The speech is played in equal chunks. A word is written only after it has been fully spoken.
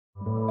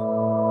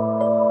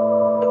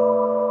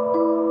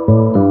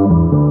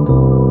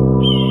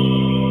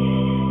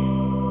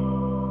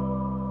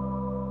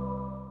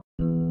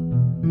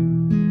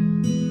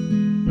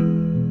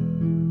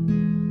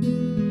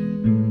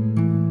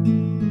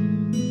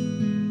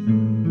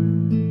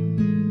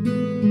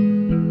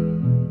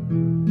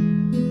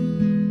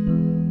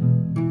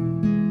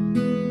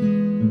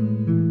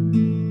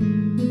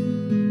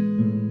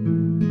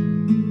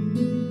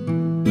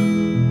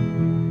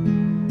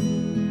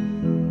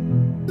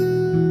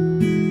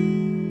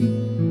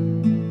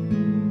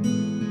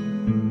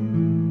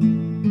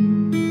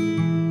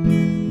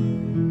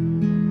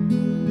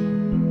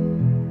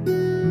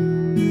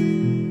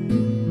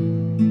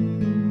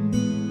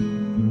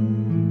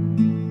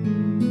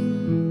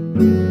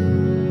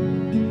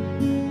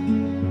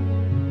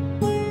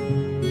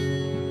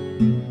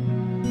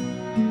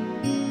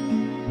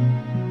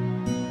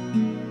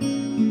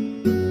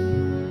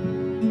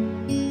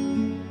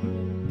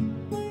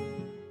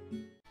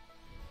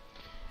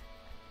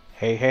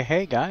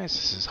Hey guys,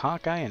 this is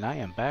Hawkeye and I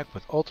am back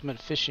with Ultimate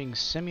Fishing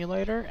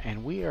Simulator,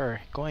 and we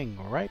are going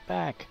right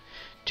back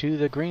to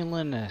the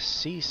Greenland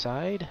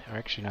seaside, or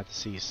actually not the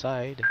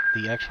seaside,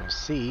 the actual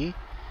sea.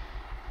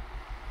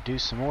 Do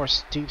some more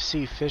deep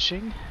sea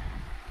fishing.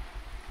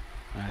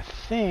 I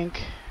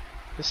think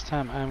this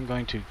time I'm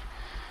going to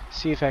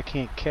see if I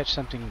can't catch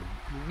something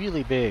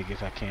really big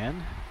if I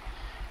can.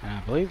 And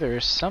I believe there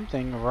is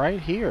something right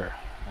here.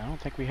 I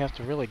don't think we have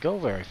to really go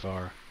very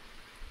far.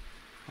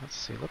 Let's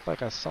see, looked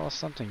like I saw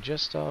something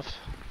just off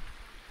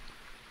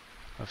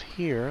of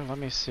here. Let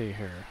me see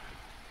here.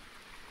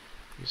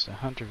 Use the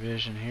hunter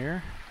vision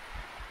here.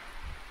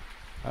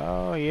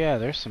 Oh yeah,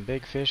 there's some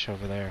big fish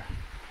over there.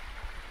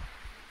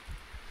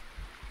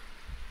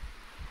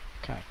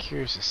 Kind of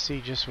curious to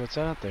see just what's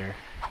out there.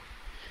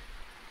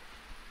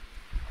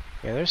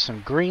 Yeah, there's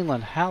some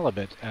Greenland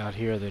Halibut out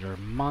here that are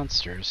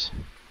monsters.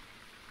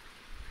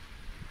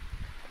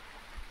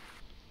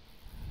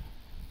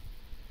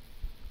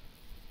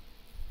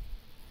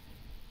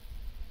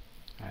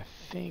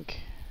 I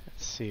think,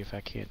 let's see if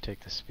I can't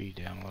take the speed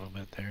down a little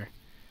bit there.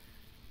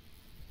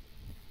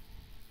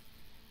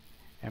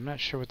 I'm not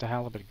sure what the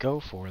halibut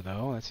go for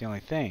though, that's the only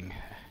thing.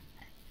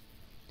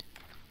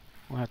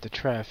 We'll have to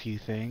try a few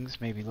things,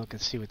 maybe look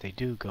and see what they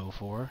do go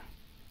for.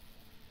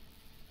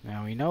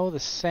 Now we know the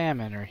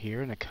salmon are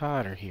here and the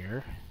cod are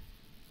here.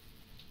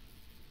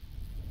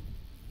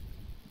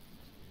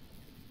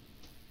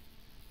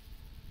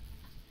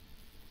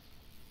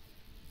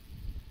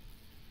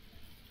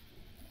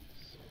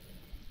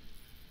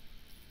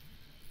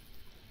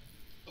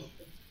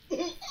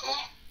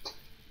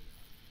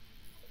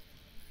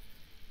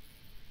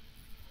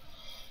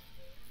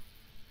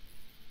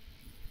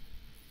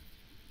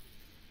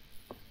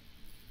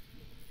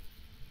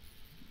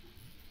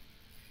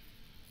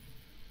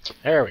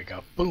 There we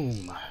go.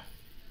 Boom.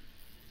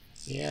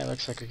 Yeah,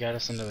 looks like we got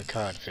us into the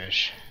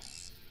codfish.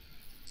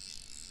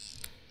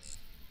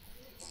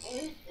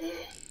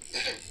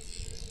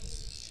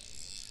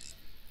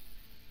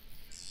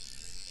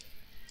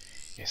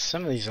 Yeah,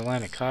 some of these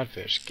Atlantic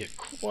codfish get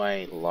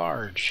quite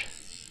large.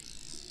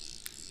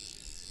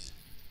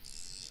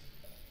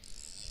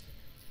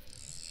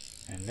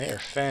 And they are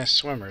fast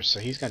swimmers,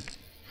 so he's going to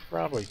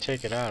probably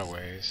take it out a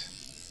ways.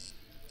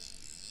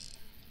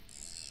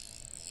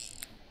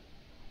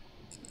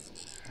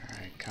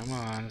 Come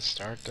on,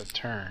 start the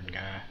turn,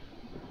 guy.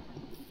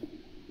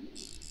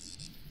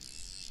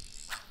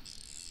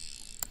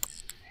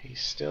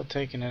 He's still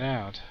taking it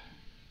out.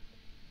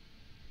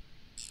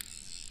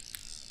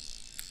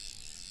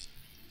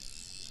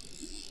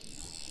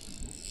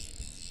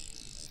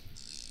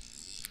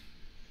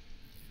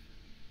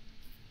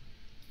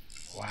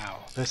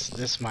 Wow,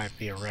 this might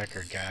be a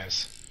record,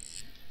 guys.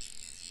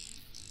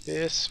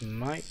 This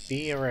might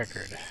be a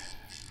record.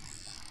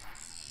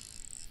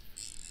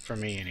 For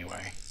me,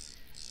 anyway.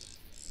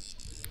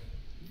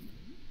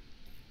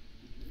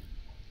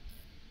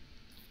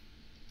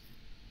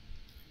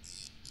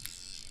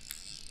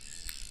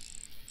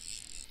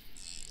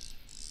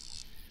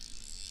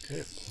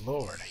 Good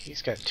Lord,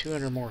 he's got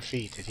 200 more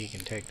feet that he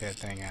can take that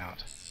thing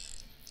out.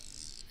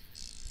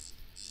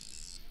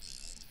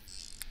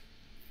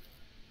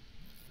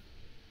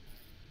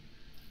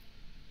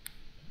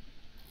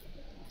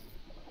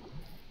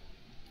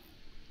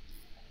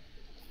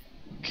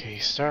 Okay,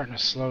 he's starting to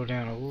slow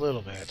down a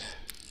little bit.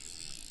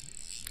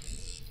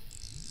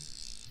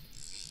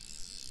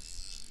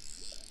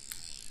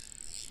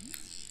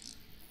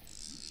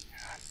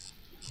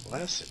 God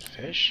bless it,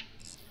 fish.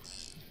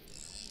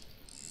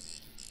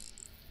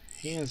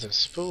 He ends up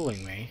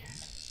spooling me.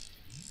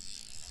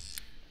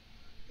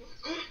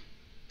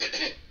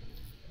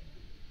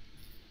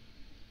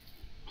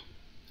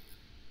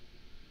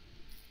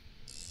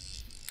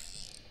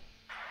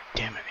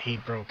 Damn it, he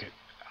broke it.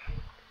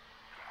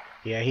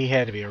 Yeah, he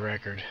had to be a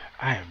record.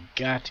 I have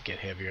got to get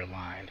heavier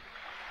line.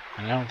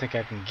 And I don't think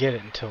I can get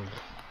it until...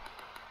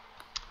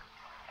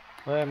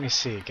 Let me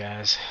see,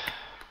 guys.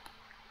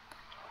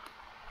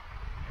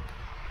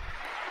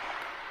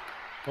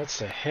 What's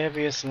the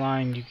heaviest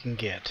line you can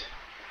get?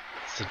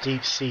 It's the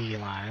deep sea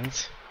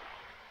lines.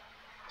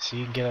 So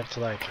you can get up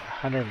to like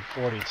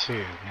 142.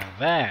 Now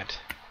that...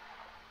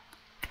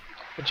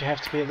 But you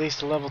have to be at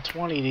least a level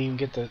 20 to even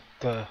get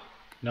the...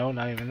 No,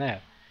 not even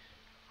that.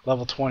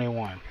 Level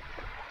 21.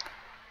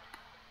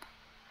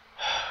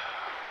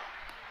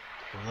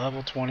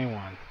 Level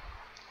 21.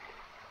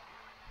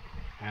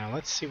 Now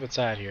let's see what's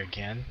out here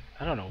again.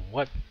 I don't know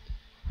what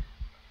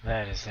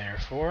that is there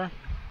for.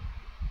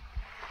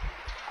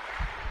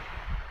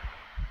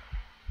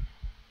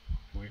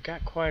 We've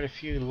got quite a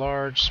few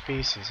large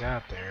species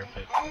out there,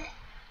 but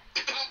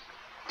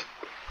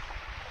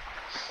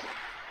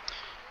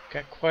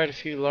got quite a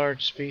few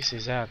large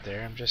species out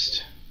there. I'm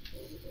just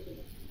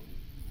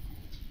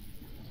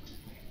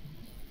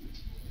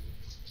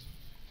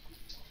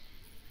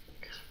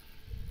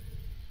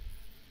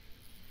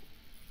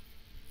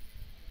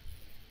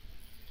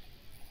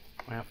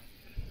well,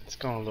 it's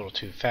going a little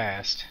too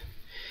fast.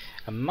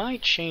 I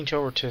might change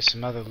over to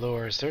some other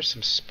lures. There's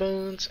some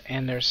spoons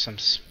and there's some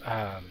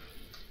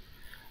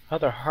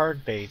other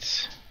hard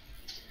baits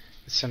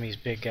that some of these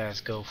big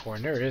guys go for,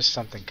 and there is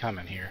something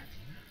coming here.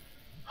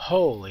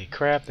 Holy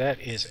crap,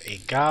 that is a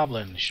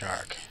Goblin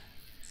Shark.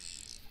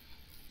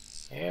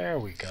 There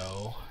we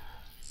go.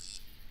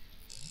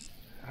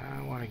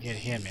 I want to get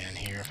him in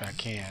here if I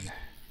can.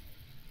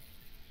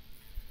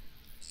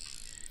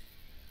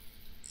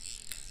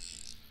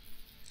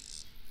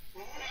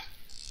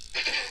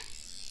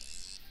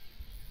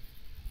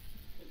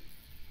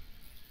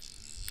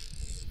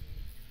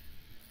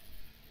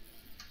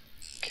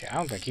 Okay, I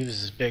don't think he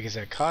was as big as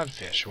that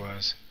codfish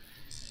was.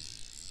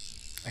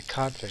 That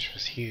codfish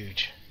was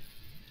huge.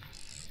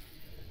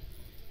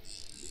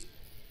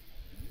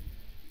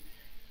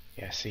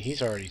 Yeah, see,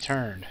 he's already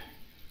turned.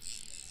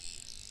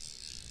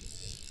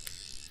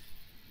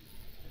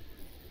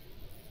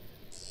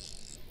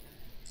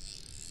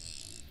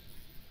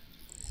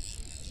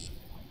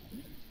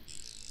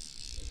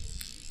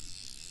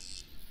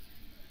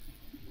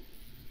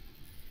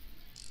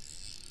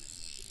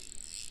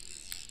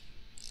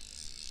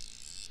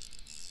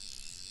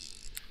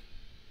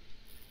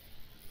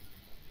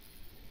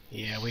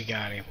 Yeah, we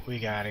got him. We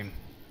got him.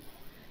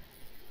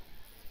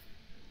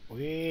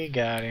 We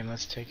got him.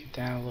 Let's take it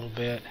down a little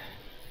bit.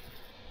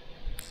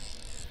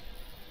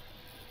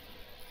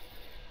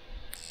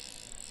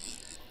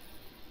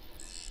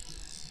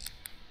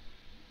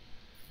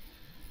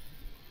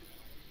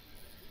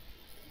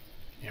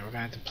 Yeah, we're going to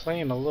have to play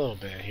him a little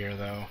bit here,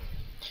 though.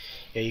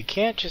 Yeah, you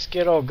can't just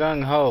get all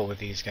gung-ho with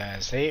these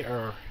guys. They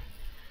are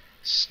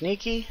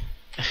sneaky.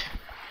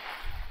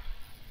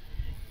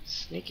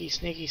 Sneaky,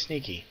 sneaky,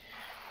 sneaky.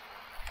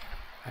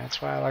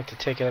 That's why I like to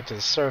take it up to the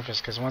surface,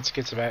 because once it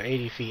gets about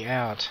 80 feet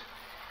out,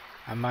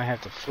 I might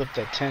have to flip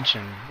that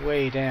tension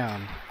way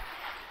down.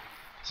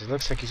 Because it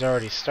looks like he's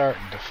already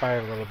starting to fight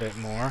a little bit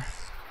more.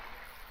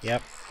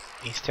 Yep,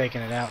 he's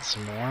taking it out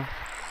some more.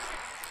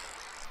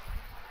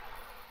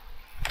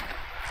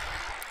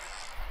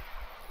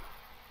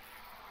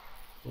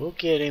 We'll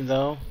get him,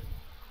 though.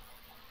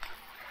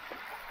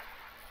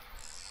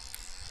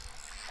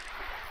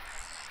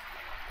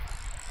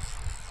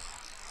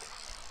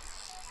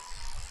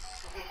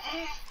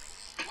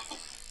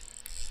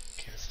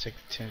 Okay, let's take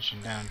the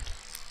tension down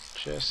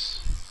just...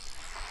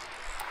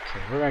 Okay,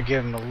 we're going to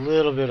give him a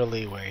little bit of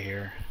leeway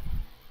here.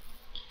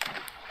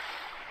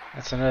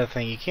 That's another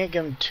thing. You can't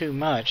give them too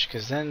much,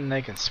 because then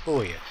they can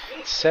spool you.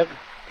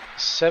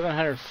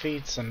 700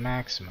 feet's the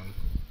maximum.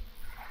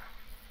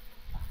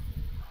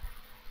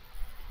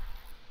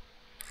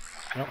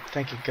 I don't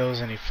think it goes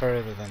any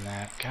further than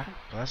that. God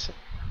bless it.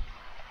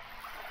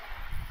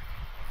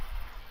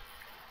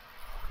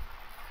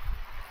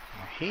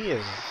 Well,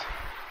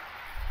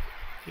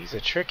 he's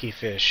a tricky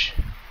fish.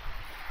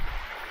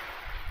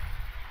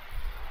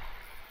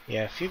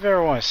 Yeah, if you've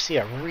ever want to see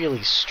a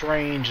really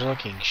strange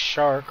looking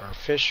shark or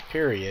fish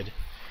period,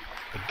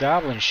 the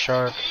Goblin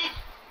Shark,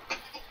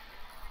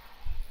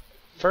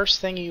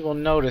 first thing you will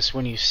notice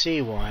when you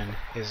see one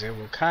is it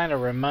will kind of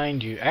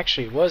remind you,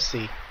 actually it was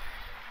the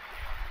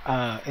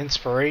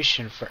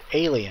inspiration for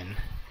Alien,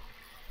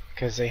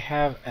 because they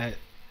have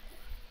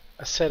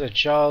a set of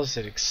jaws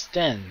that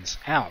extends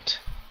out.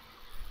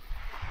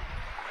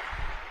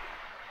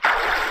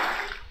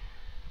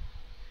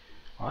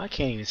 Well, I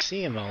can't even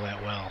see him all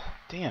that well.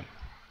 Damn.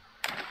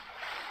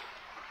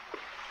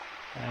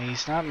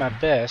 He's not my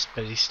best,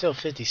 but he's still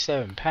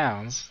 57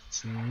 pounds.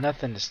 It's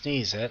nothing to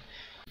sneeze at.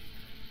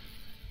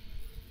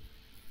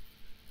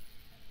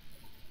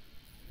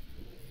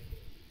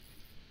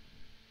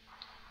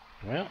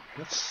 Well,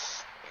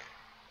 let's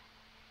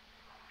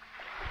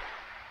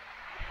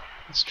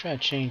try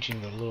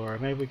changing the lure.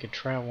 Maybe we could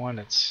try one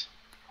that's...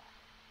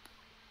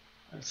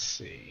 Let's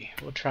see.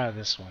 We'll try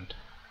this one.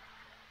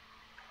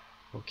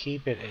 We'll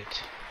keep it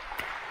at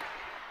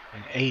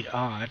an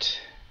 8/0.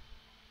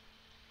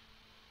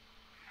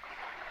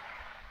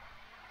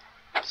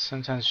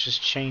 Sometimes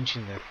just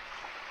changing the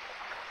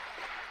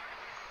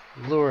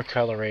lure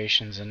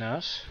coloration's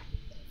enough.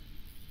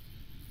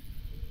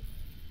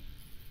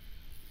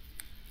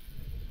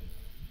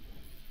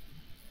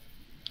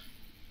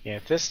 Yeah,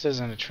 if this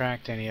doesn't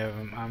attract any of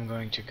them, I'm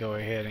going to go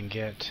ahead and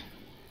get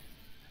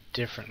a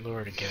different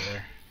lure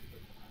together.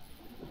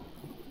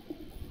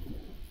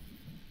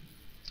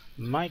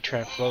 Might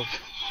try float.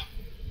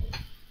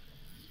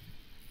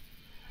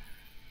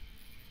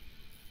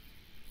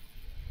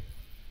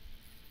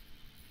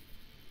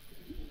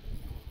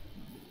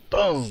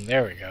 Boom!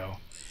 There we go.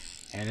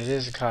 And it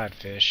is a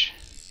codfish.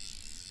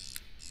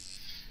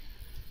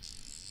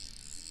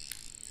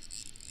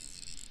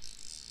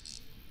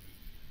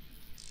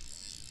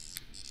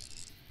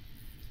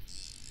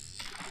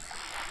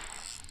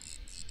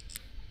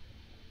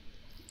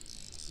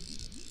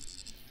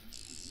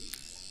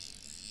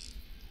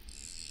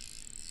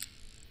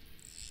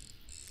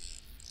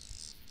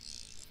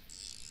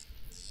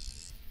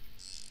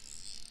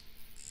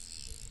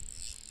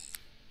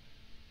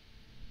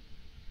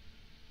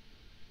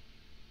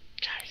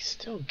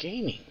 Still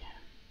gaining.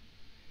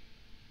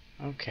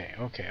 Okay,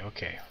 okay,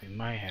 okay. We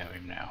might have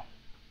him now.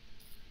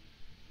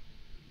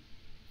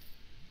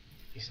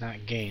 He's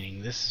not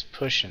gaining. This is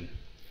pushing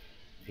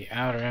the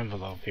outer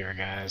envelope here,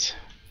 guys.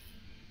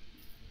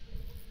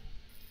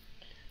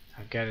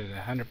 I've got it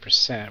at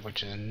 100%,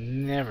 which is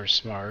never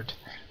smart.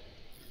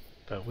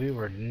 But we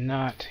were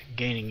not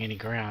gaining any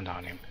ground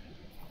on him.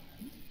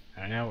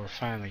 And now we're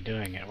finally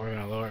doing it. We're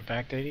going to lower it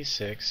back to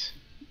 86.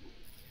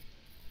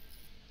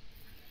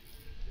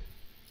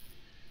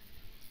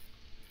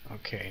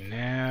 Okay,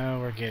 now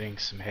we're getting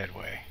some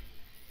headway.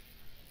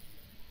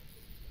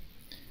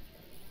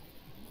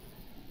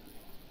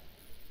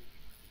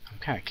 I'm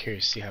kind of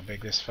curious to see how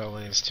big this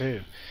fella is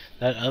too.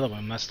 That other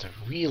one must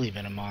have really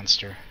been a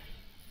monster.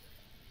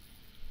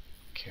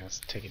 Okay,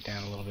 let's take it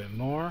down a little bit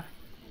more.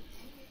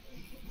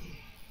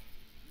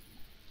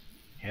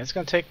 Yeah, it's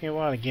going to take me a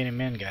while to get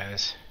him in,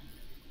 guys.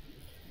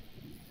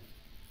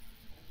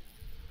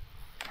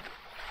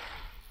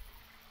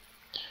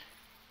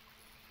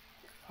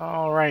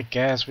 Alright,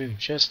 guys, we've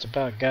just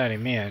about got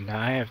him in. Now,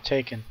 I have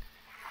taken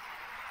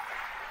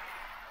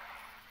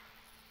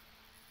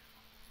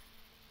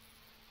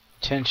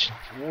tension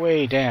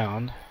way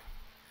down.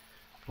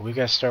 But we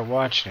got to start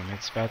watching him.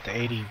 It's about the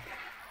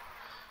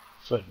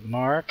 80-foot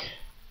mark.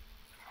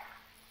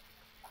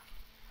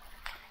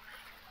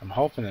 I'm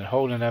hoping that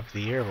holding up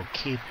the ear will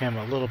keep him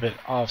a little bit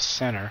off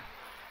center.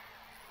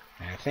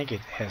 And I think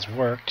it has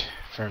worked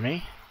for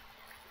me.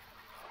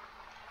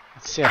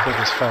 Let's see how big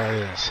this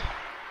fella is.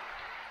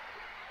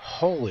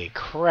 Holy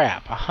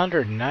crap,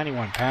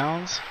 191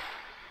 pounds?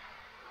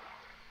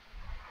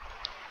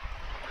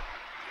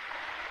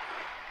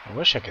 I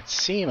wish I could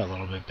see him a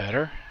little bit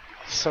better.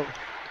 He's so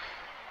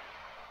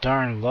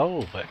darn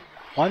low, but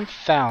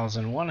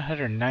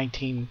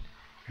 $1,119.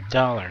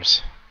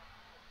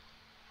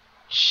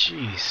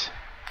 Jeez.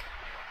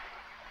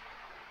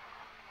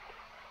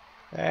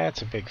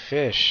 That's a big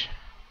fish.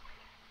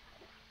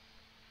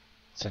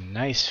 It's a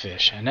nice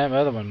fish, and that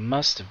other one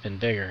must have been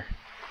bigger.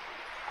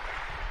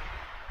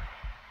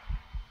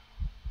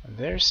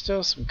 There's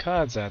still some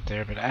cods out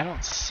there, but I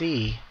don't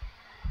see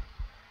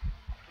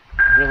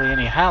really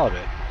any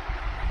halibut.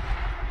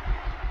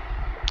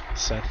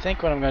 So I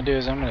think what I'm going to do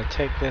is I'm going to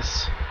take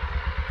this.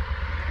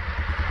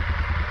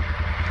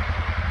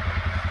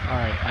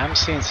 Alright, I'm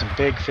seeing some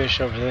big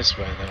fish over this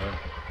way though.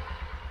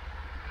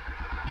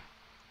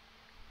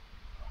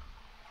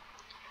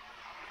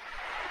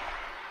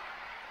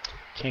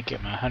 Can't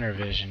get my hunter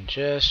vision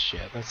just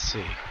yet. Let's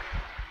see.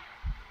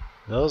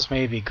 Those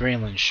may be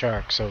Greenland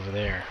sharks over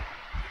there.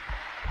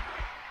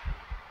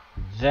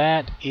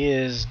 That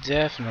is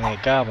definitely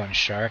a goblin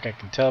shark. I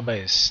can tell by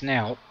his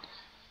snout.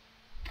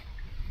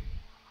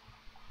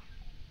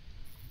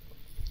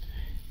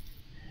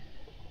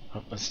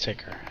 Oh, let's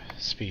take our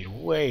speed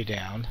way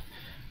down.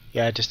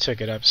 Yeah, I just took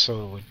it up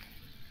so it would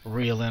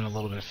reel in a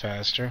little bit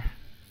faster.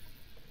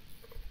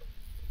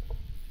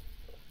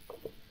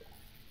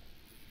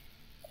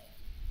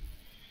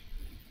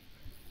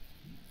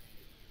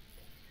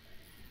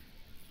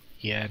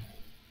 Yeah,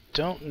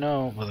 don't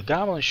know. Well, the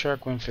goblin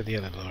shark went for the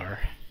other lure.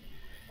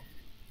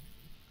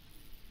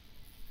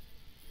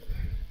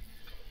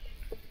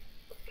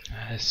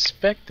 I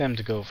expect them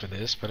to go for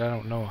this, but I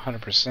don't know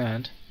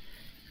 100%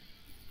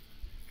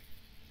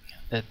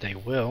 that they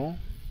will.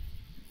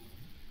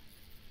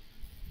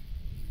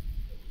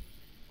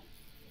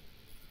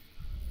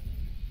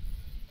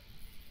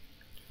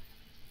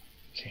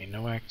 Okay,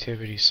 no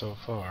activity so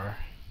far.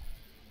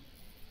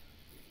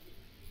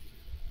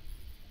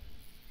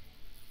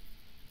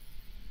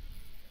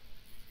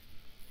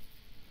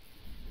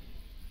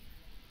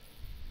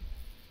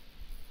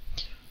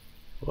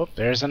 Whoop,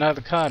 there's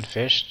another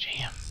codfish.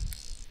 Damn.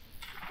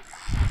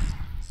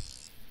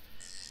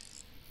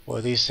 Boy,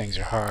 these things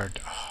are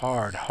hard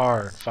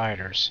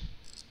fighters.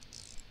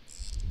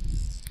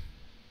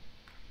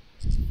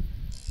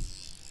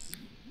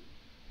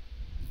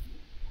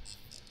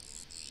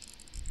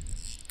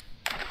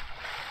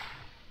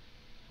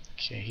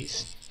 Okay,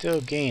 he's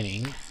still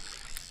gaining.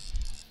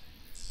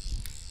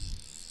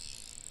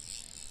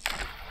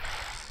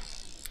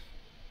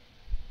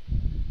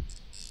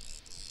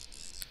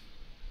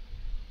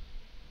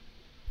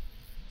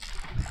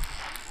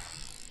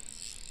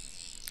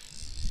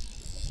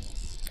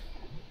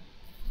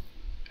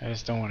 I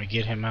just don't want to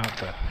get him out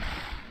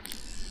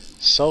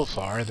so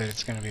far that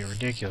it's going to be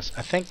ridiculous.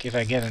 I think if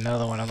I get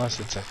another one, unless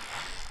it's a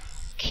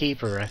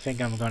keeper, I think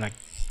I'm going to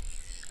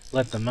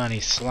let the money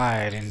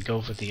slide and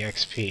go for the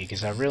XP,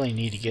 because I really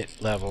need to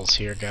get levels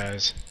here,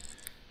 guys.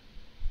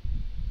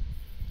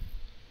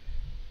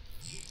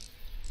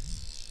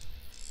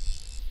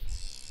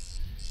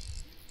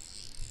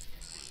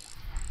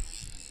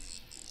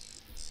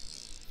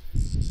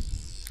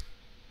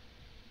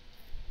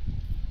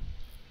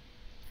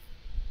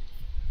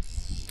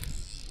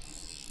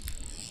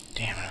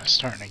 Damn it, I was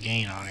starting to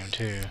gain on him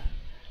too.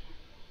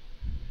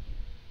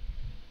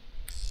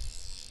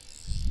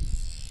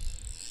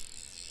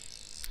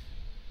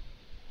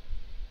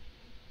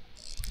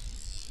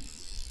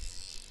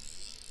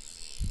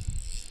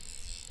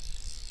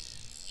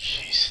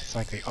 Jeez, it's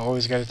like they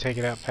always got to take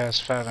it out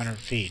past 500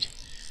 feet.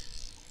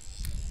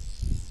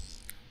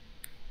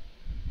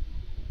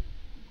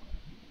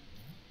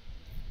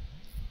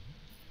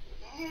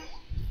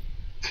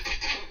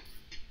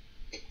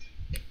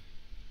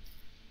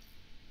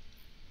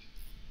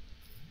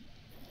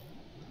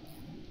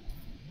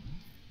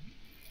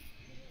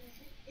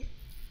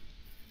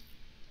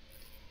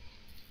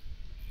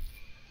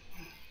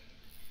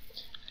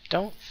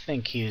 don't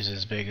think he's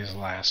as big as the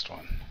last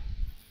one.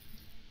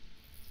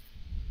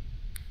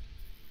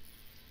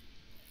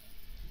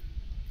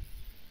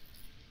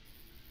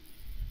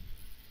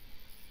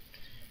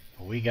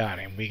 We got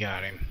him, we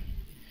got him.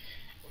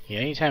 Yeah,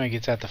 anytime it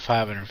gets out to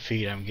 500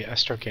 feet, I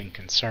start getting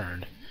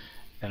concerned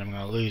that I'm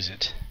going to lose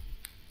it.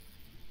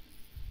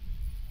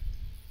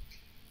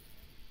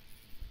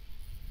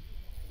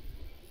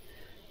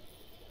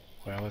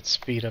 Well, let's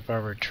speed up our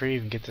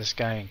retrieve and get this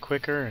guy in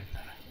quicker.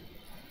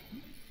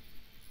 And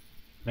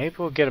maybe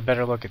we'll get a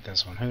better look at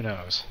this one, who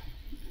knows.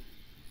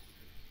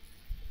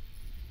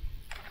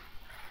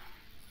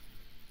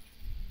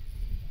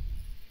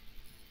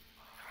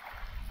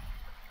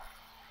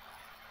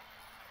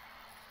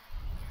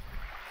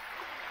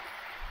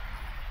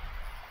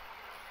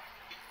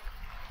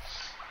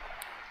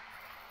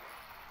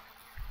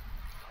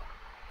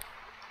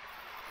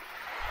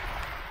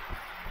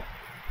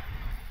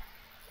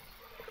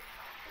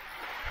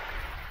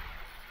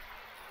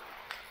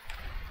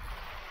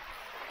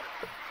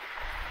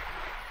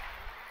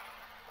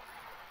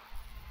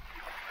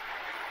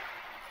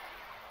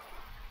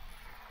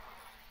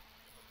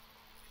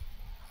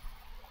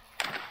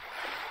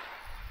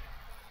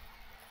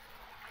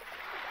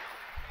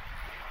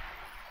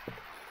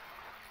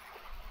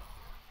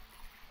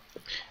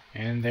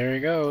 And there he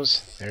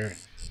goes. There,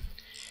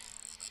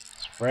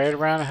 it's right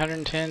around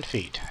 110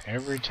 feet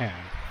every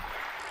time.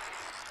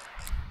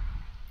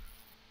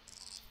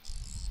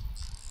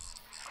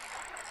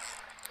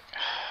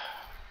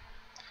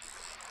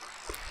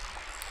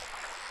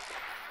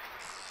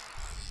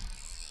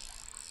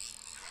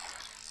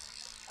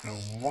 I don't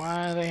know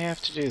why they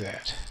have to do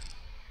that.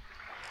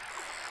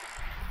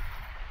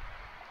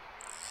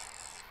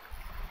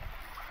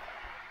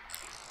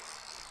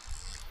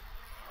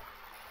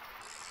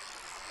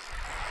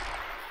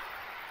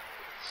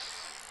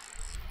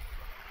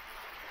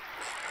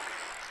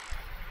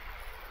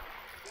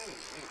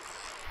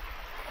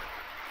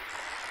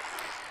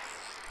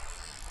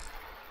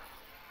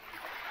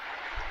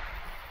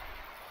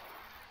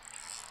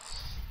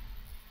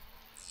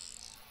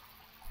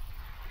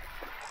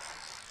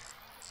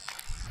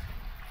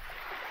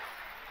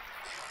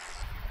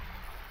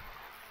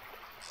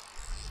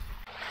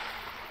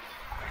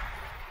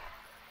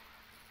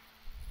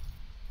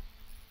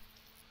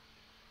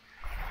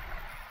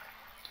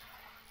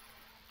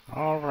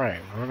 Alright,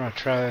 we're going to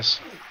try this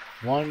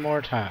one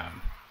more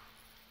time.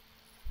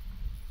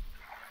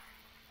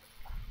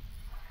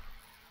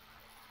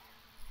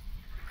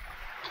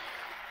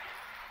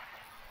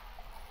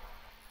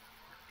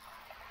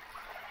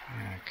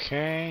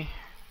 Okay.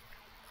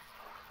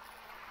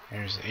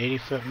 There's the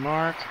 80-foot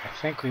mark. I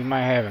think we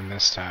might have him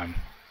this time.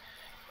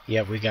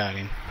 Yep, we got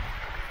him.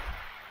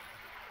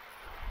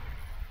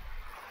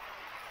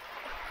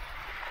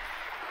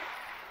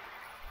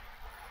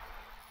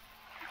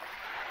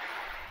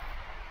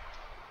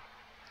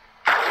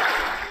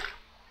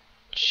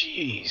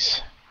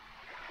 Jeez.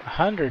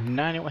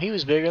 191. He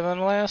was bigger than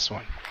the last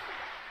one.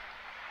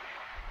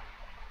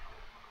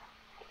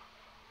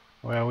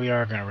 Well, we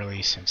are going to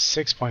release him.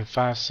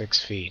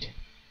 6.56 feet.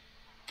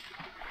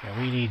 Yeah,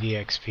 we need the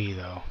XP,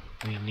 though.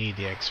 We need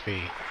the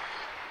XP.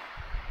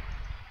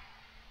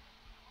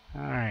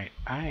 Alright,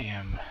 I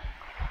am...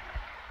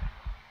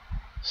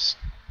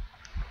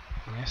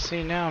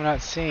 See, now I'm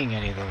not seeing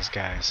any of those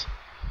guys.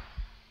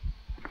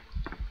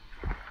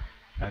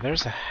 Now,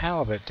 there's a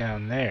halibut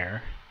down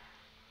there.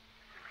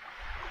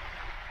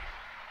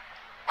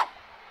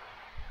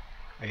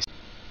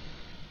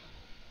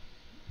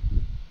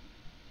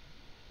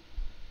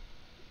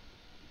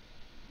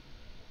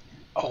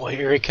 Oh,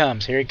 here he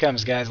comes,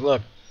 guys.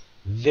 Look,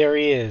 there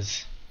he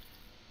is.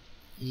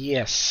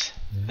 Yes,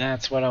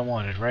 that's what I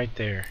wanted right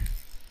there.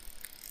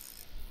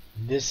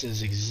 This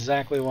is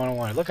exactly what I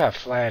wanted. Look how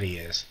flat he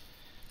is.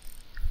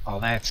 Oh,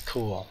 that's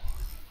cool.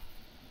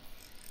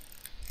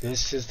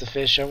 This is the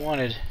fish I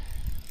wanted.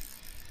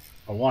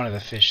 Or one of the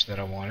fish that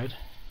I wanted.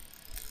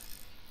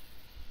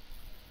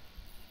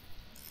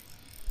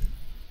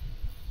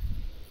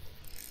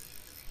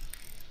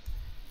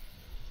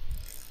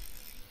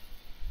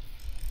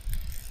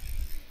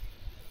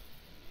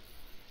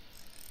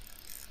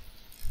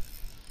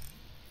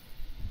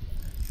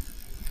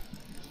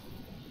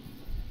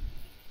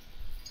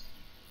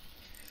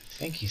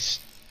 I think he's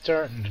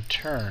starting to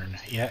turn.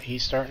 Yeah,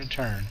 he's starting to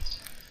turn.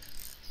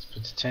 Let's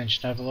put the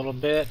tension up a little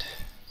bit.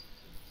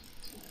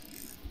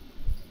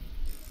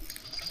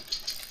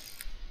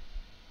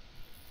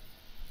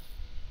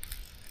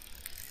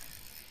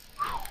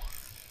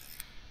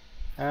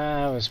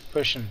 I was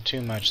pushing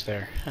too much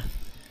there.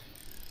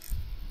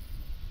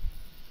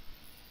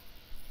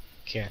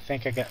 Okay, I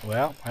think I got...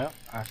 Well,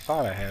 I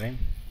thought I had him.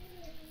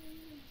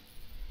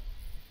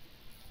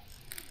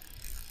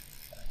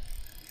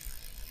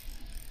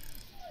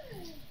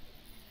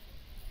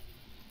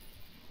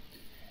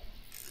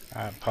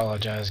 I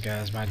apologize,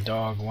 guys. My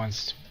dog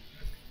wants to...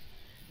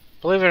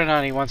 Believe it or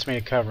not, he wants me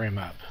to cover him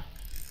up.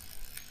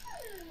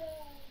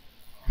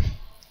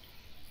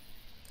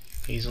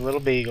 He's a little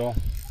beagle.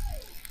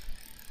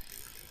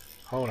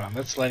 Hold on,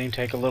 let's let him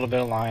take a little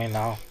bit of line.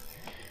 I'll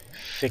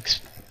fix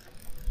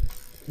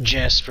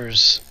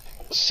Jasper's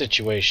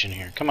situation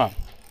here. Come on.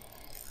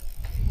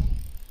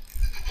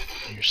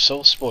 You're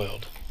so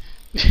spoiled.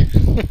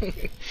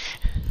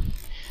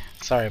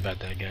 Sorry about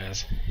that,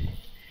 guys.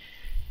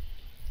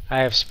 I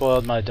have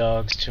spoiled my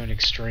dogs to an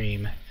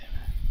extreme.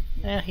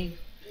 At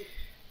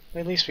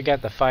least we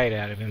got the fight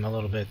out of him a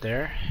little bit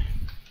there.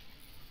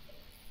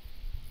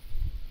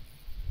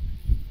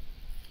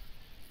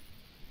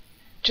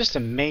 Just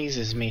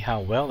amazes me how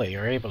well they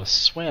are able to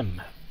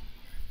swim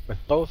with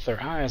both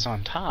their eyes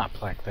on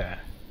top like that.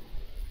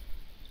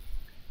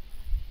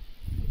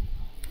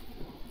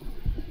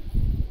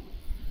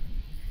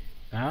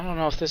 Now, I don't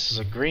know if this is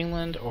a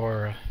Greenland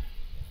or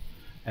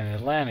an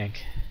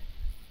Atlantic.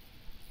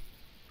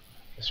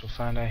 Guess we'll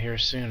find out here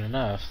soon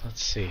enough.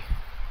 Let's see.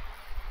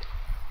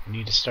 We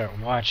need to start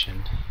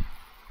watching.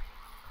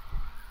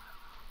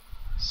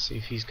 See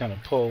if he's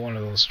gonna pull one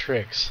of those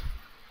tricks.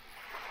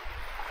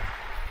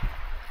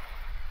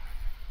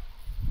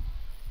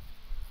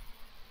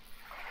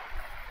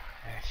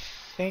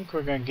 I think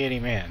we're gonna get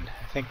him in.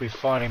 I think we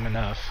fought him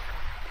enough.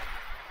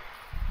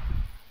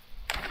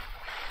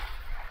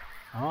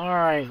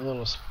 Alright,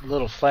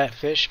 little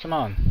flatfish, come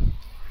on.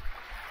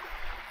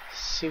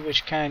 See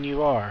which kind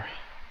you are.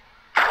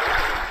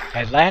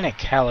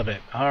 Atlantic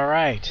Halibut,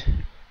 alright.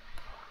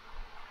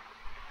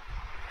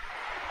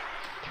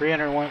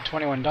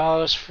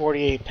 $321,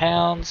 48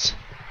 pounds.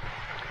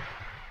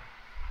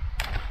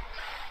 I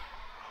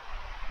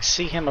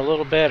see him a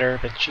little better,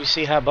 but you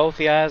see how both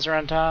the eyes are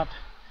on top?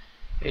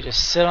 They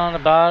just sit on the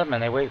bottom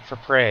and they wait for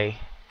prey.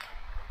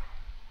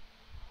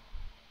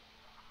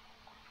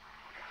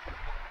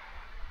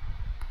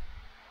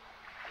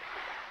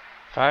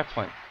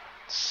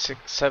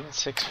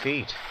 .676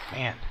 feet.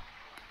 Man.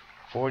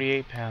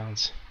 48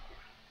 pounds.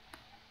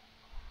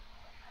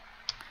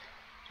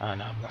 Oh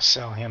no, I'm gonna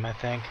sell him, I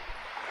think.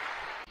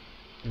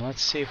 And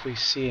let's see if we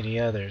see any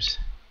others.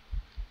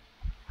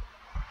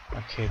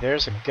 Okay,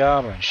 there's a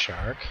Goblin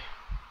Shark.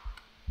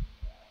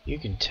 You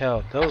can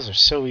tell, those are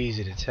so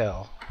easy to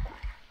tell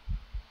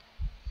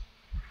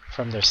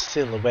from their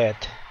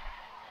silhouette.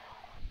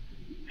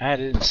 I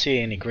didn't see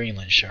any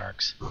Greenland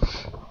Sharks.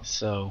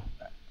 So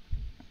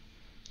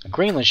a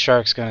Greenland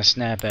Shark's gonna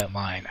snap that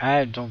line.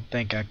 I don't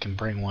think I can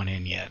bring one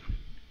in yet.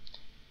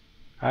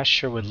 I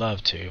sure would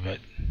love to, but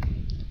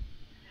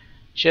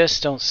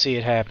just don't see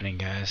it happening,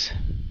 guys.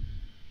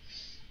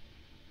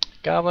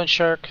 Goblin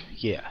Shark,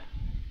 yeah.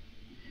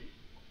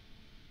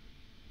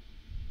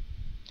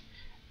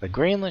 The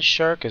Greenland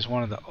Shark is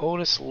one of the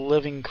oldest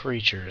living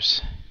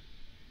creatures,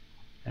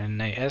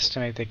 and they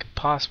estimate they could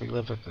possibly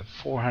live up to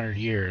 400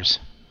 years.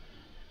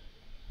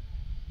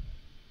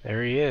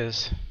 There he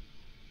is.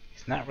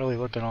 He's not really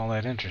looking all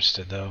that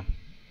interested, though.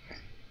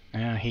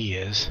 Yeah, he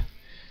is.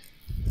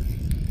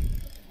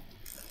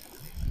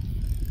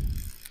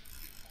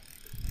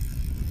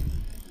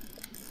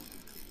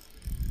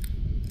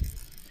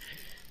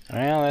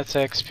 Well, that's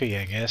XP,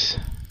 I guess.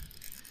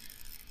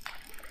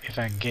 If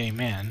I can get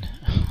him in.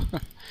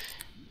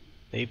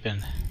 They've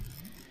been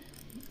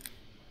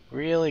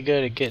really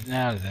good at getting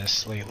out of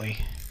this lately.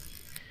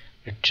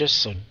 They're just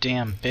so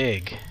damn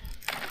big.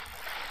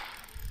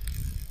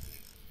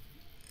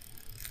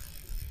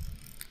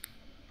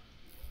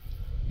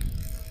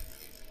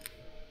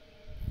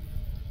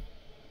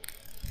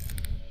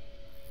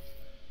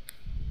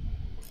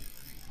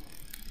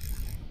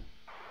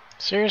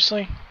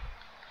 Seriously?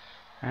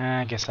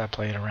 I guess I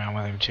played around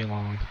with him too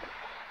long.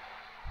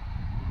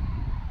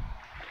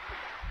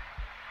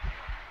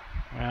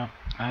 Well,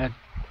 I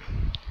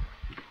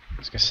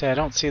was gonna say I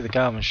don't see the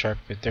Goblin Shark,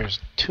 but there's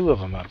two of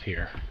them up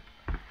here.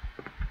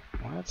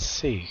 Let's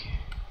see.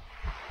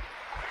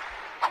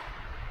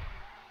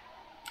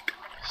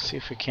 See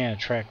if we can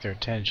attract their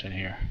attention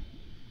here.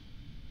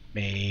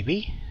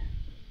 Maybe.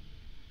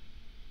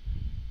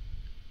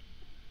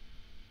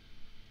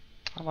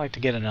 I'd like to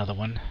get another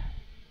one.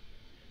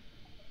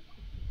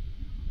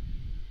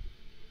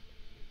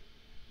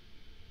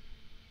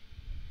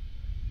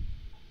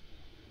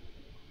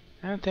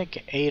 I think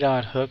an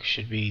 8/0 hook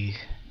should be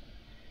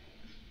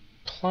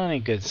plenty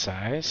good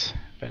size,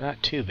 but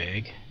not too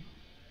big.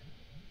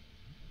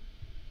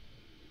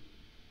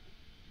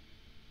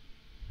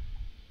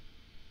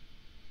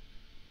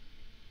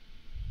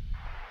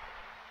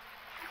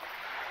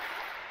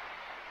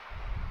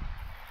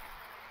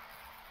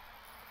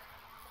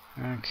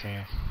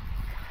 Okay.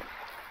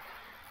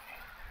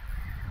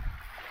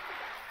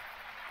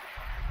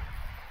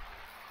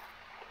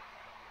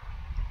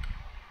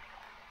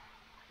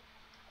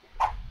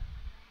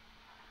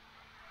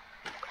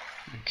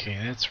 Okay,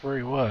 that's where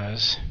he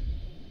was.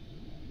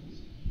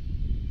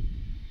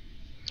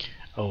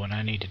 Oh, and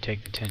I need to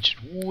take the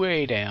tension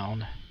way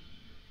down.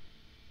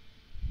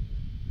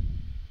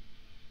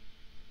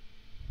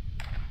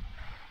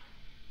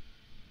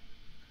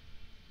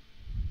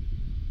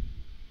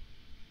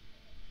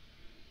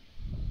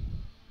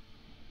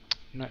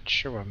 I'm not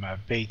sure what my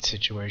bait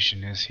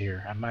situation is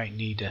here. I might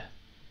need to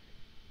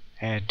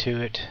add to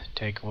it.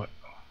 Take what?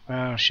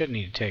 Well, shouldn't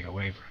need to take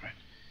away from it.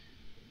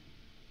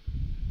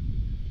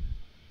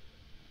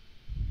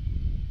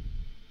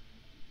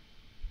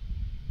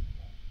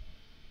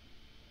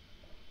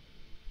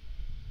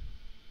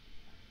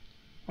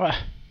 What?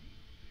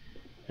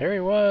 There he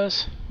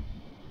was.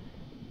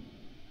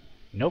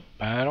 Nope,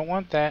 I don't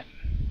want that.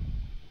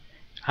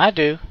 I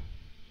do.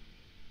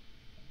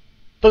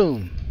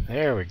 Boom.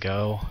 There we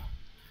go.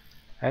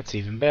 That's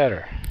even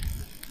better.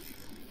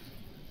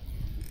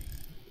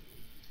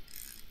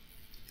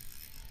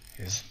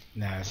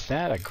 Now, is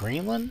that a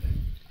Greenland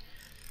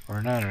or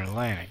another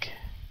Atlantic?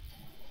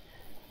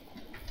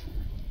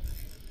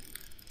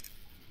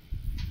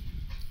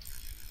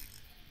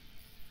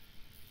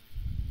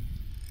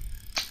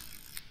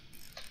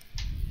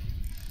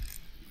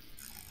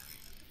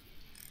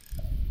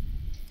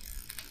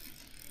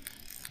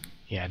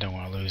 Yeah, I don't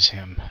want to lose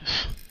him.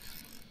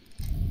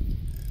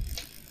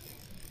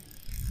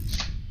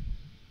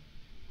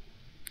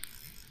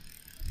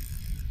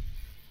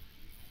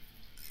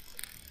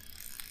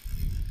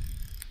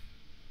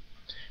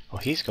 Oh,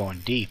 he's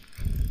going deep.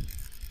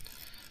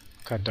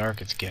 Look how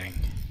dark it's getting.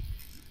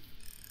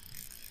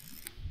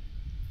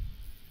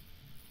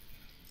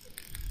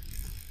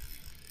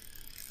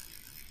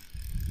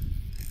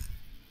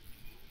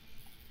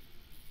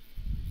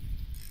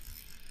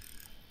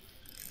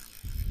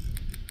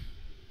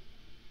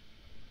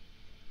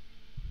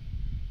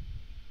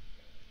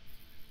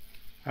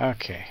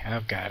 Okay,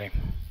 I've got him.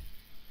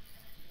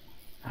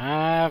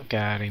 I've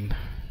got him.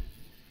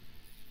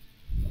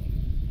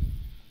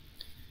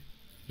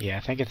 Yeah, I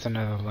think it's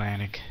another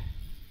Atlantic.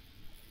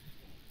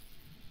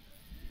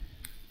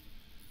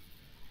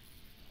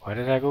 Why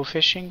did I go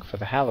fishing? For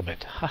the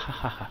halibut. Ha ha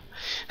ha ha.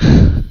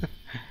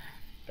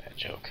 Bad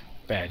joke.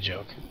 Bad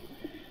joke.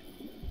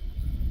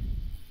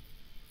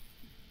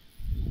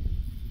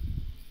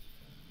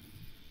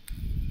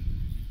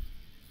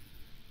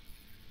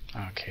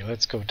 Okay,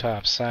 let's go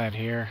top side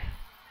here.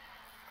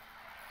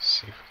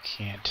 See if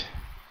we can't.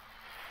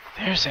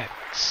 There's that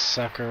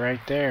sucker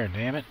right there,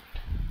 damn it.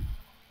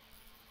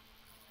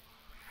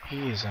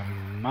 He is a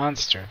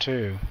monster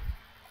too.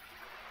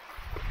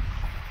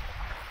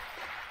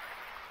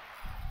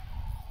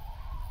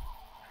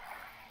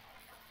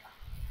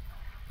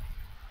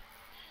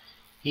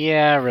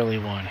 Yeah, I really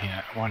want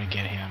to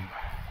get him.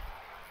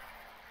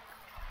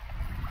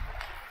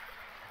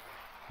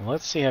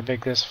 Let's see how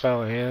big this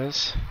fella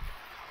is.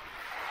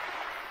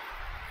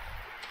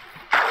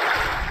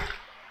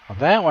 Well,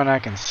 that one I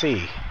can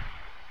see.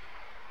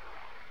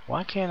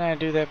 Why can't I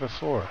do that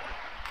before?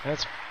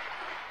 That's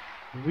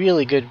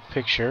really good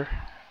picture.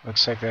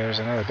 Looks like there's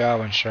another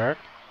Goblin Shark.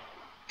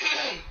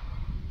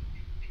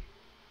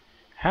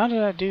 How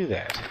did I do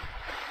that?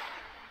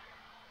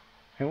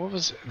 And what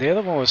was the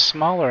other one was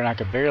smaller and I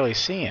could barely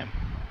see him.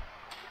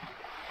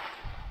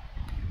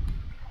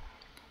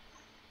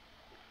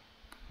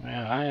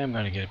 Well, I am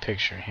going to get a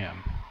picture of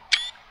him.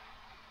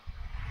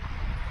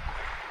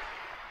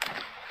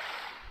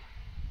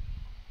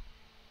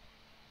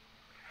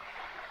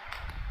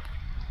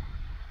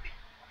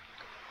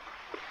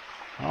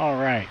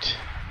 Alright.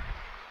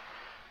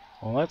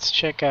 Well, let's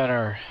check out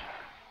our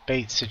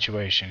bait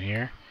situation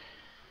here.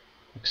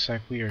 Looks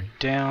like we are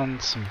down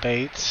some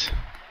baits.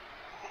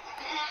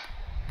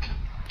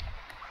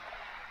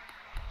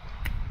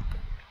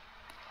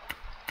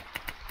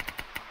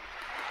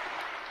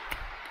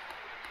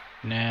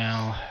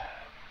 Now,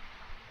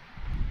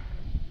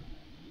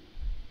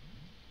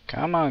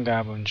 come on,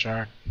 Goblin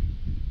Shark.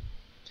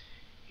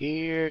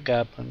 Here,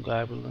 Goblin,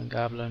 Goblin,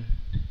 Goblin.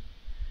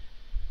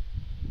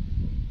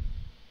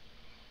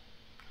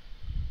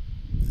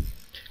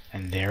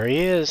 And there he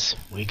is.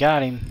 We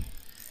got him.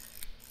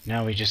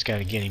 Now we just got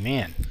to get him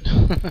in.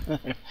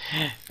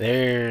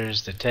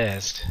 There's the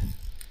test.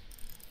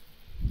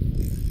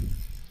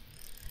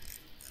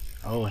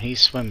 Oh,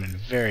 he's swimming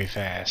very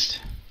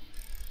fast.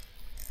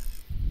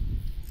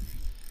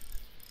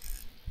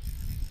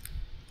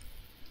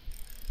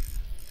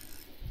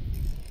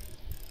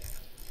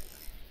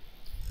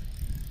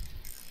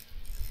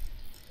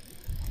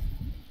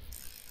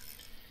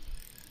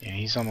 Yeah,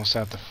 he's almost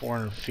out to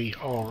 400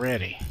 feet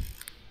already.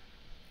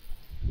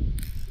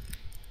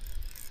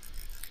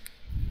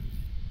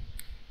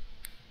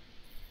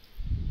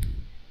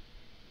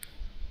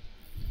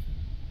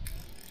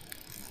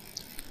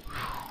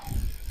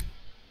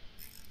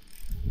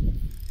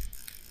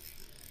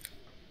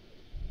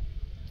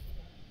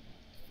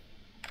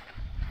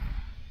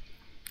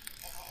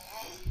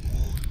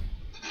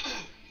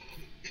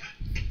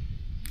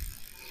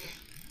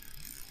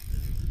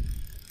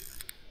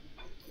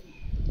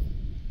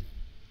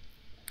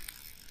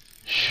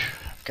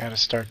 Got to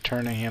start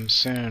turning him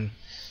soon.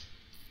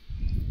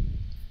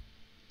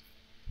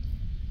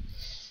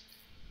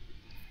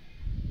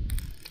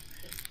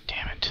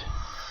 Damn it.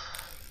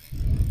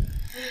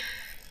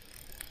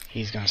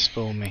 He's gonna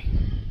spool me.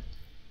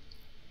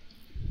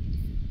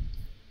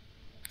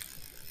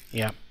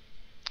 Yep.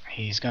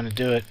 He's gonna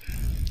do it.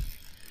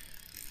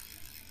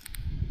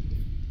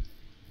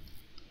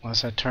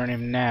 Unless I turn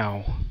him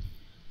now.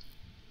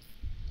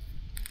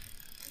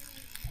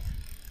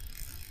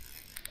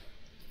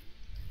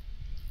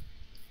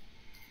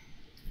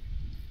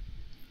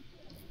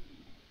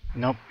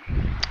 Nope.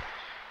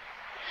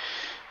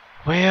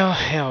 Well,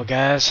 hell,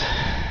 guys.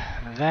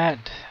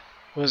 That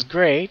was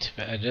great,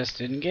 but I just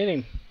didn't get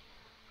him.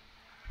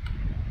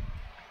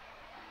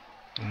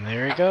 And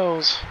there he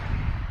goes.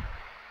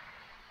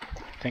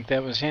 I think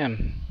that was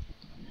him.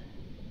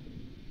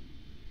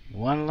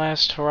 One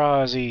last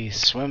hurrah as he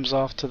swims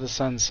off to the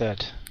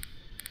sunset.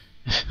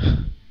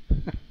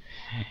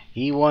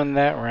 He won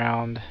that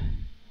round.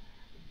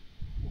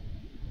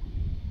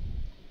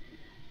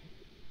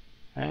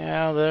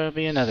 Well, there'll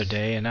be another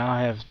day, and I'll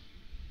have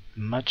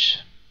much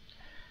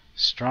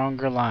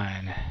stronger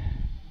line.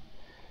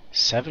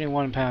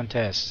 71-pound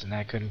test, and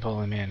I couldn't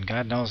pull him in.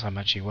 God knows how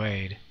much he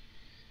weighed.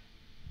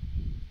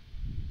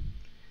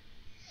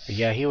 But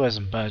yeah, he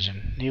wasn't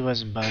budging. He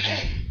wasn't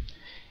budging.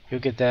 You'll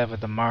get that with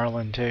the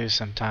marlin too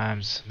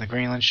sometimes. The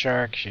Greenland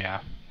sharks,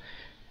 yeah.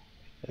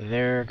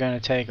 They're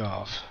gonna take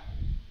off.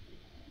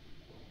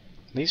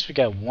 At least we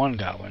got one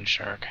goblin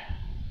shark.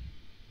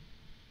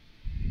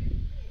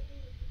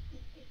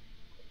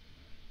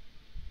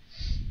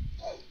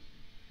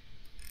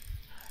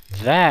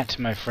 That,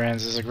 my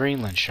friends, is a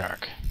Greenland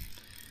shark.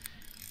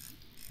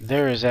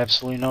 There is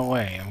absolutely no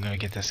way I'm gonna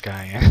get this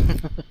guy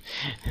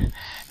in.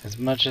 As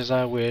much as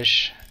I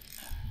wish.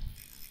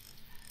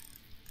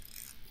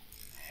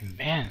 And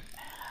man,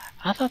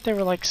 I thought they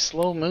were like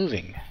slow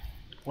moving.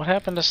 What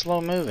happened to slow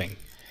moving?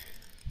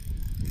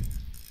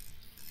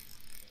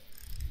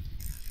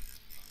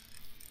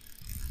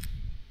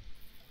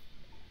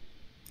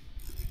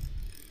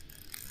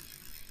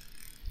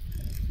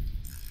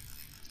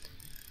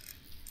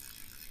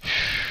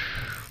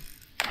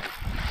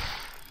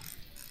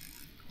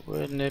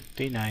 Wouldn't it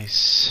be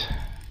nice?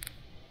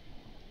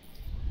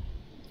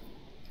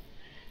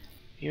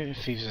 Even if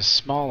he's a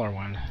smaller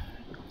one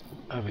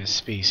of his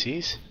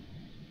species.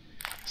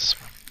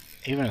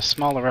 Even a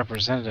smaller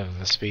representative of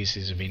the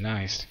species would be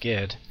nice to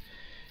get.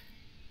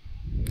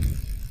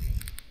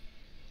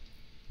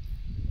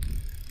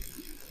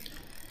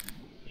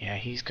 Yeah,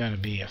 he's going to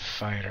be a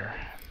fighter.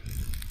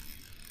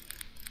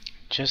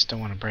 Just don't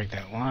want to break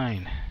that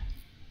line.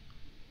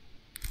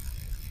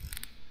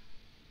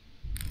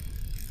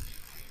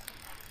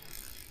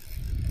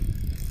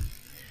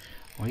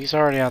 Well, he's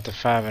already out to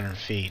 500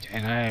 feet,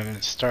 and I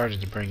haven't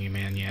started to bring him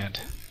in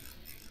yet.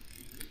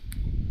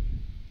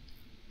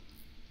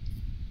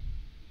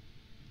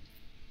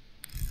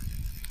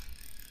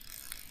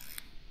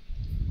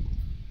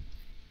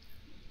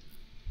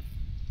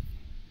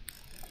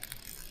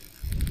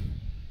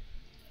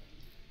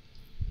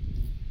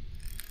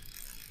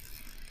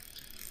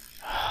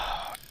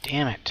 Oh,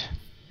 damn it.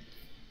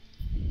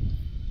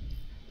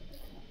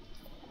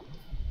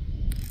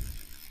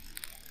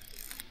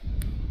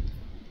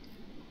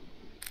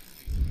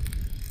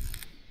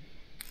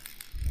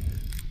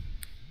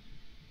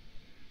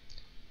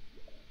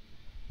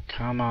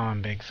 Come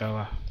on, big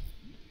fella.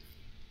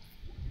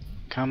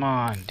 Come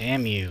on,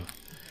 damn you.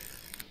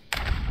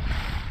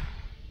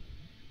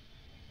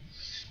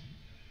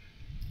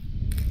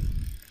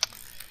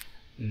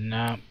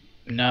 Nope,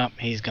 nope,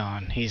 he's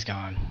gone, he's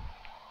gone.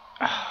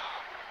 Oh,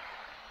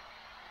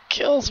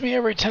 kills me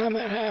every time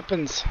that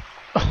happens.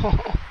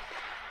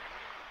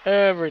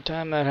 Every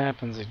time that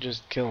happens, it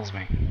just kills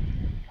me.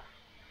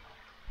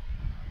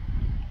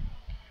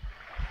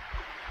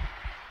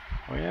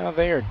 Well,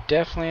 they are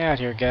definitely out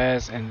here,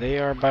 guys, and they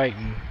are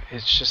biting.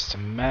 It's just a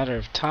matter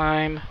of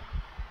time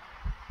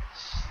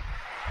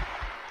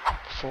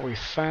before we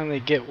finally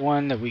get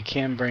one that we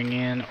can bring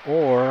in,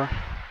 or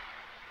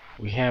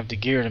we have the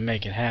gear to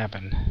make it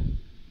happen.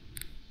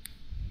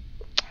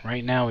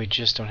 Right now, we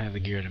just don't have the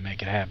gear to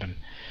make it happen.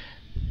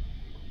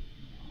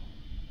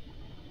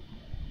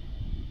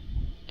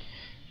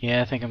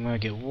 Yeah, I think I'm going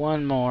to get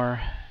one more.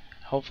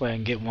 Hopefully I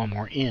can get one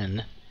more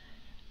in.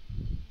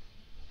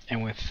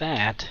 And with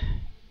that,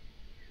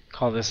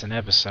 call this an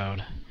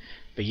episode.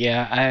 But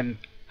yeah,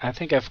 I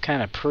think I've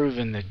kind of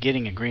proven that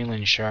getting a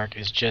Greenland shark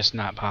is just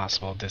not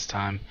possible at this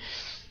time.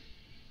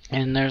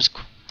 And there's...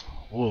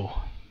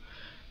 whoa.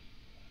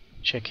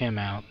 Check him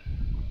out.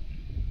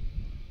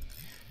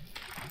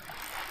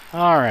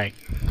 Alright.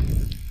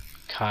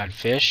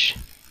 Codfish.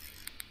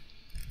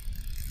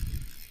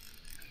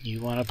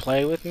 You want to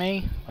play with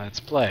me? Let's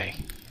play.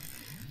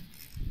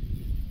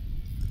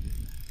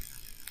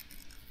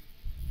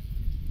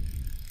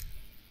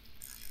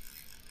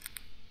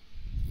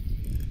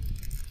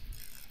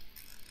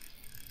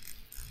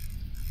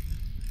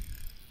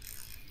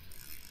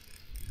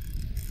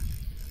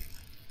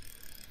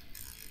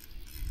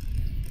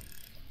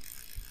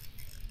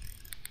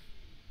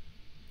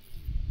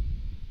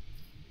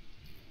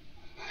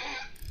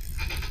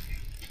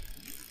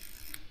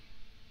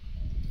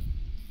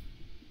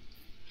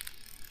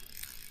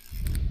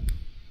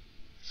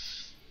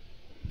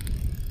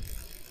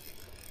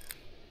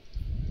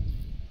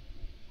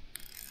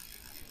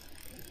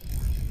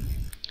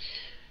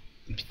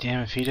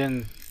 Damn, if he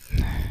didn't...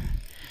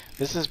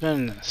 This has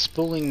been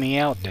spooling me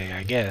out day,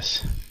 I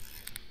guess.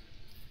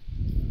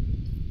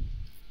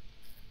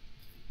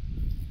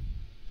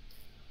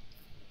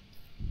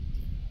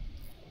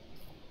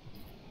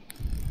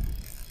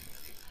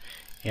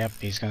 Yep,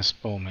 he's gonna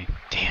spool me.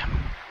 Damn.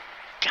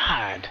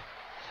 God.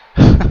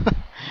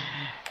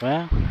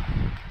 Well,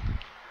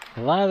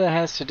 a lot of that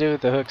has to do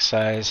with the hook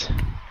size.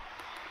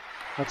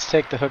 Let's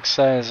take the hook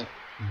size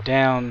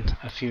down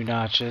a few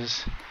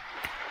notches.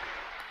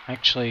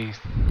 Actually,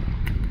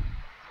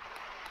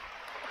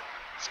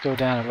 let's go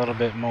down a little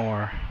bit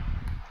more.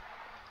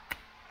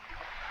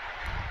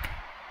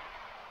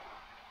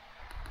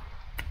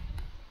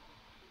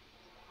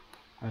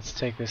 Let's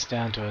take this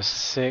down to a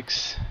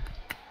 6.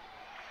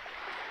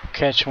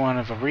 Catch one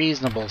of a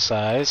reasonable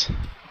size.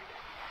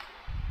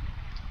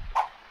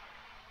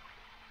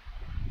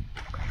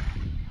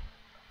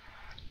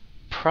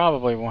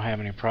 Probably won't have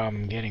any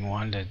problem getting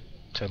one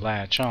to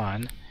latch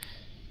on.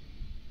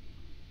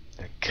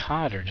 The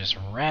cod are just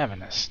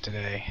ravenous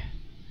today.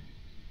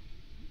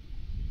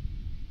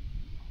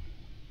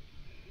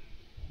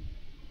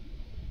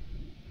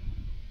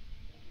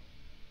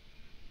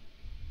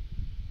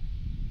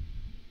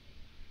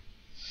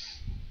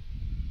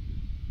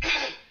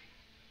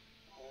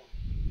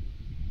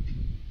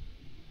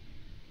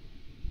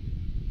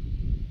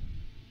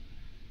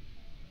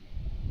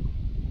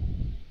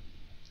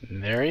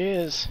 And there he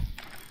is.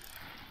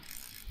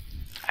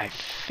 I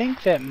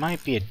think that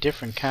might be a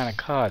different kind of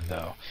cod,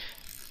 though.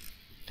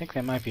 I think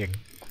that might be a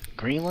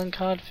Greenland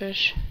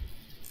codfish.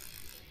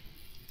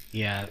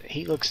 Yeah,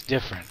 he looks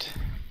different.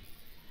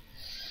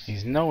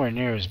 He's nowhere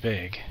near as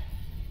big.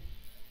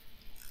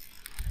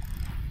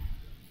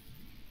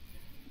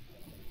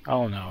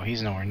 Oh no,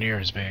 he's nowhere near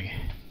as big.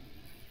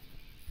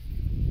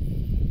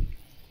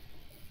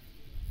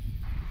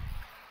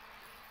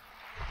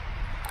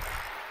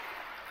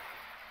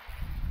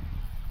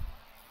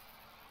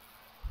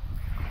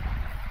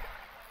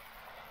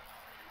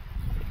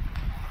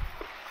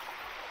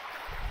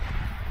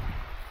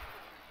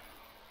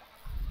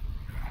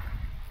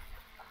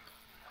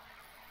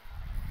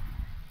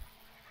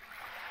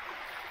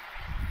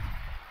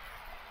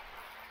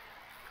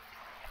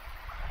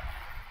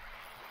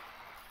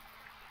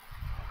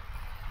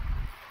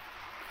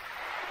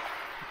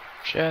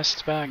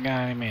 Just about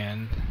got him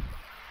in.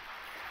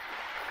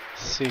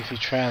 Let's see if he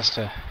tries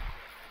to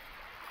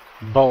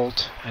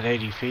bolt at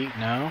 80 feet.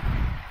 No.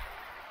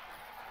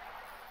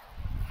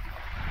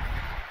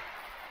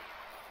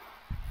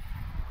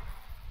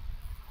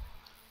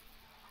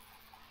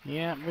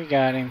 Yeah, we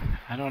got him.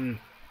 I don't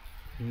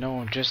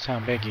know just how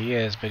big he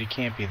is, but he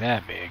can't be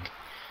that big.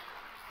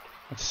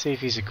 Let's see if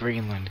he's a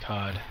Greenland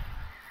cod.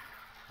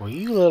 Well,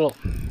 you little...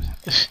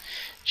 Did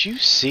you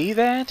see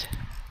that?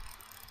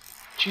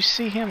 Did you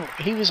see him?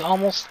 He was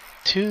almost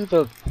to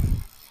the...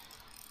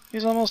 He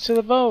was almost to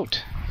the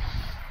boat.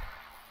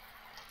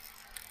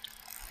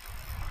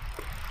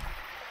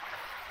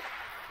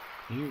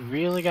 You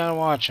really gotta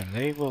watch them.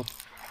 They will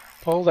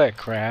pull that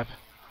crap.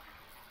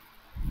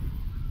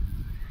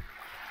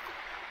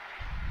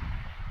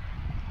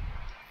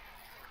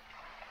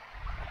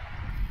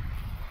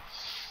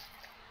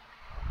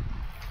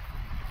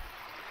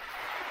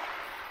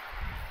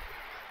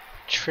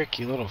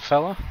 Tricky little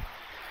fella.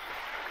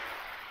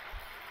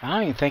 I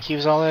don't even think he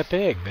was all that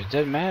big, but it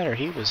doesn't matter.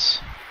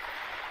 He's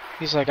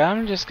like,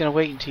 I'm just gonna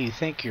wait until you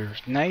think you're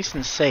nice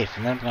and safe,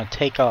 and then I'm gonna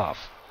take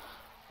off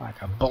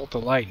like a bolt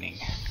of lightning.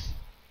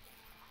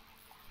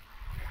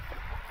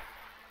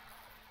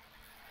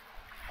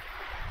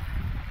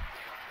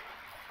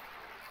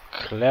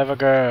 Clever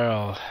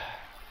girl.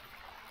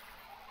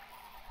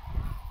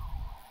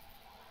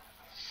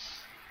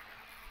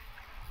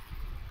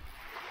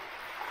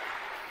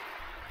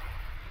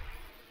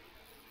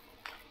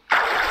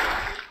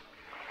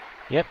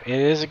 Yep, it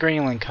is a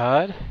Greenland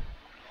cod.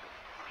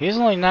 He's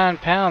only 9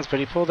 pounds, but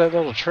he pulled that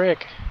little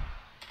trick.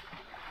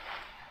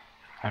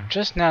 I've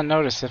just now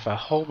noticed if I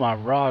hold my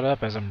rod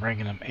up as I'm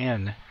bringing them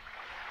in,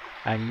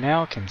 I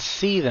now can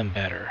see them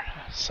better.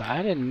 So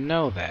I didn't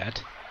know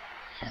that.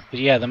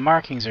 But yeah, the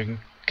markings are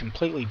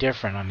completely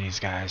different on these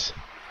guys.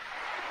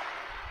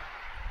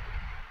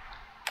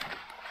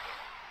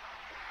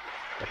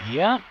 But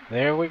yeah,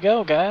 there we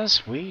go,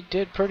 guys. We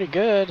did pretty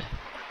good.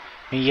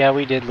 I mean, yeah,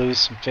 we did lose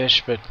some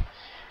fish, but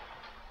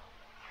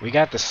we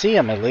got to see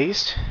them at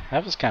least.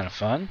 That was kind of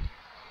fun.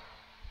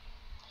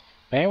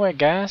 But anyway,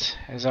 guys,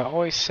 as I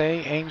always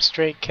say, aim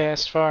straight,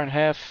 cast far, and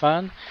have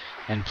fun.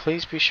 And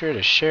please be sure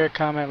to share,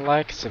 comment,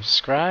 like, and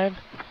subscribe.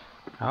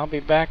 I'll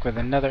be back with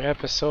another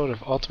episode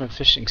of Ultimate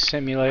Fishing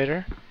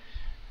Simulator.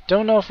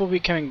 Don't know if we'll be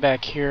coming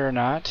back here or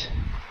not.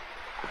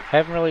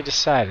 Haven't really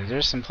decided.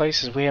 There's some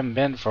places we haven't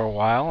been for a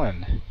while,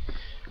 and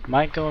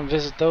might go and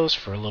visit those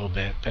for a little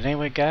bit. But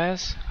anyway,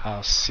 guys,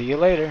 I'll see you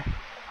later.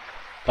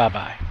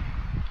 Bye-bye.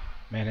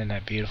 Man, isn't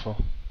that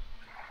beautiful?